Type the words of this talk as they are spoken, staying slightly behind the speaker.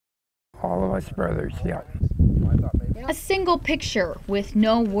All of us brothers, yeah. A single picture with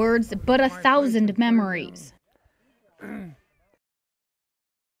no words but 1,000 memories.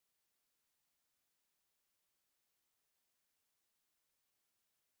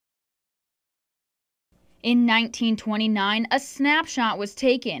 In 1929, a snapshot was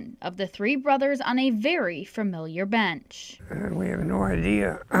taken of the three brothers on a very familiar bench. We have no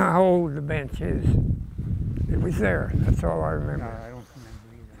idea how old the bench is. It was there, that's all I remember. I don't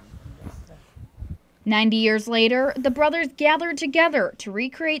remember either. 90 years later, the brothers gathered together to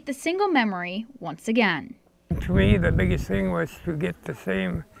recreate the single memory once again. To me, the biggest thing was to get the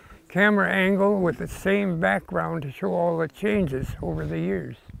same camera angle with the same background to show all the changes over the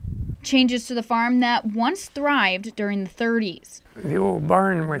years. Changes to the farm that once thrived during the 30s. The old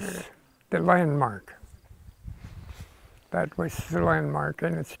barn was the landmark. That was the landmark,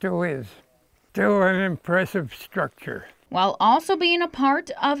 and it still is. Still an impressive structure. While also being a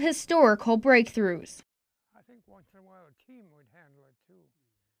part of historical breakthroughs. I think once in a while a team would handle it too,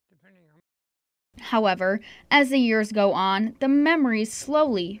 depending on. However, as the years go on, the memories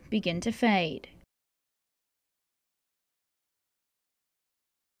slowly begin to fade.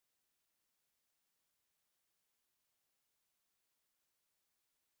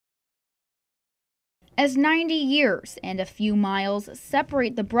 As 90 years and a few miles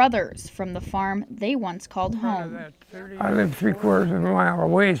separate the brothers from the farm they once called home. I live 3/4 of a mile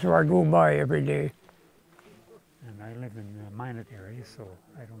away, so I go by every day. And I live in the Minot area, so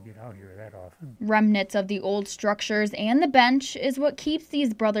I don't get out here that often. Remnants of the old structures and the bench is what keeps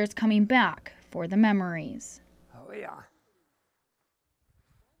these brothers coming back for the memories. Oh yeah.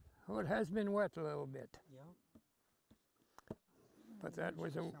 Oh, it has been wet a little bit. Yeah. But that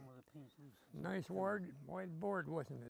was a nice wide board, wasn't it?